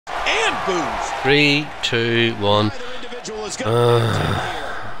bamboozled. 3, 2, 1.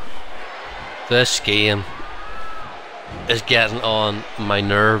 This game is getting on my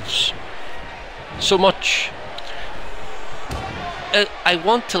nerves so much. I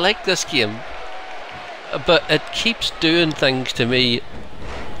want to like this game, but it keeps doing things to me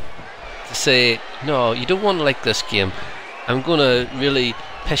to say, no, you don't want to like this game. I'm going to really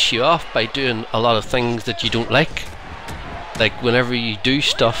piss you off by doing a lot of things that you don't like. Like whenever you do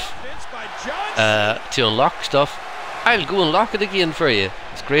stuff to unlock stuff, I'll go unlock it again for you.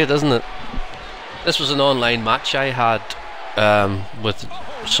 It's great, isn't it? This was an online match I had with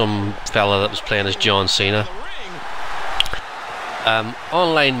some fella that was playing as John Cena.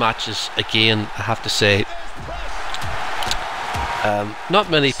 Online matches, again, I have to say, not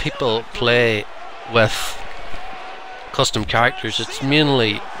many people play with custom characters. It's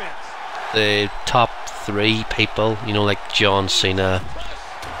mainly the top 3 people, you know, like John Cena,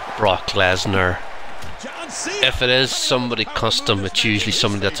 Brock Lesnar. If it is somebody custom, it's usually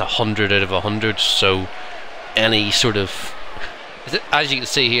somebody that's 100 out of 100, so any sort of, as you can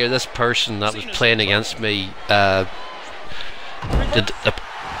see here, this person that was playing against me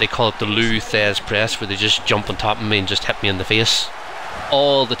they call it the Lou Thez press, where they just jump on top of me and just hit me in the face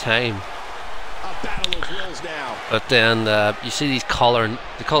all the time. But then you see these they call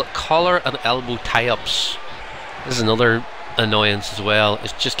it collar and elbow tie-ups. This is another annoyance as well.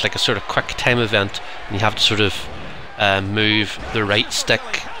 It's just like a sort of quick time event, and you have to sort of move the right stick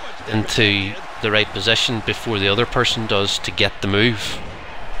into the right position before the other person does to get the move.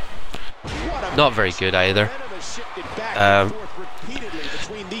 Not very good either.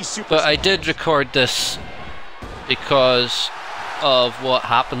 But I did record this because of what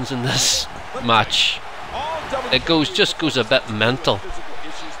happens in this match. It just goes a bit mental.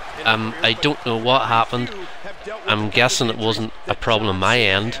 I don't know what happened. I'm guessing it wasn't a problem on my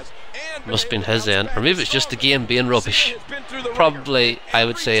end. It must have been his end, or maybe it's just the game being rubbish. Probably I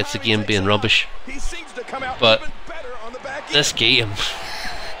would say it's the game being rubbish. But this game,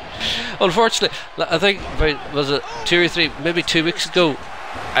 unfortunately, I think was it 2 or 3, maybe 2 weeks ago,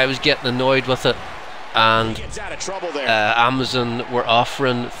 I was getting annoyed with it, and Amazon were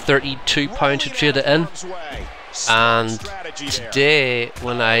offering £32 to trade it in. And today,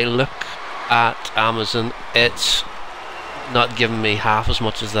 when I look at Amazon, it's not giving me half as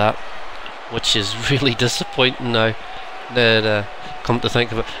much as that, which is really disappointing now. Come to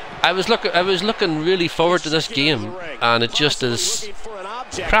think of it, I was looking really forward to this game, and it just is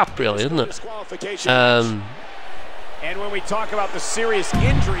crap, really, isn't it? And when we talk about the serious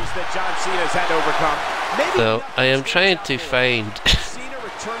injuries that John Cena has had to overcome, so I am trying to find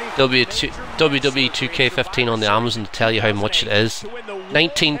WWE 2K15 on the Amazon to tell you how much it is.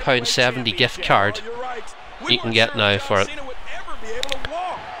 £19.70 gift card you can get now for it.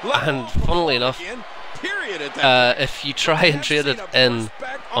 And funnily enough, if you try and trade it in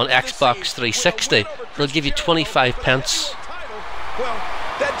on Xbox 360, they'll give you 25 pence.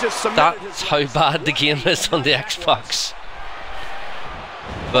 That's how bad the game is on the Xbox.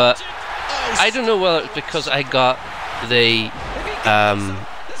 But I don't know whether it's because I got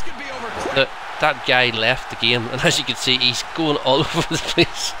that guy left the game, and as you can see, he's going all over the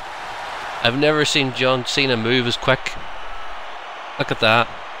place. I've never seen John Cena move as quick. Look at that,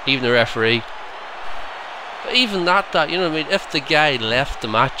 even the referee. But even that, you know what I mean, if the guy left the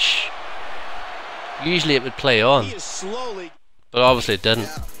match, usually it would play on. But obviously it didn't,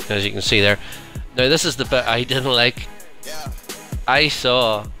 as you can see there. Now this is the bit I didn't like. I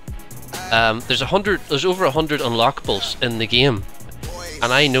saw there's over 100 unlockables in the game,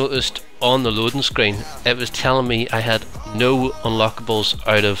 and I noticed on the loading screen it was telling me I had no unlockables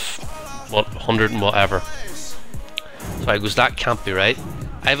out of 100 and whatever. So I goes, that can't be right.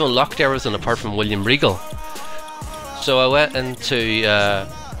 I've unlocked everything apart from William Regal. So I went into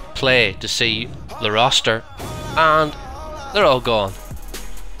play to see the roster, and they're all gone.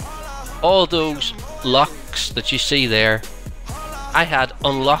 All those locks that you see there, I had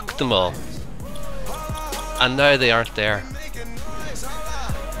unlocked them all, and now they aren't there.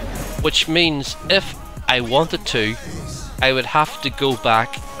 Which means if I wanted to, I would have to go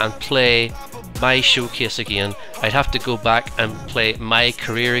back and play my showcase again. I'd have to go back and play my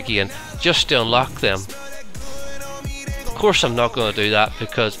career again just to unlock them. Of course I'm not going to do that,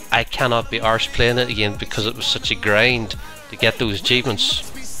 because I cannot be arsed playing it again, because it was such a grind to get those achievements.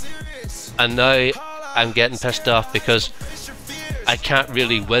 And now I'm getting pissed off because I can't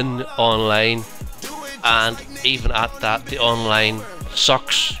really win online, and even at that, the online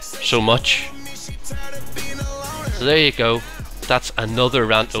sucks so much. So there you go, that's another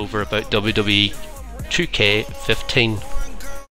rant over about WWE 2K15.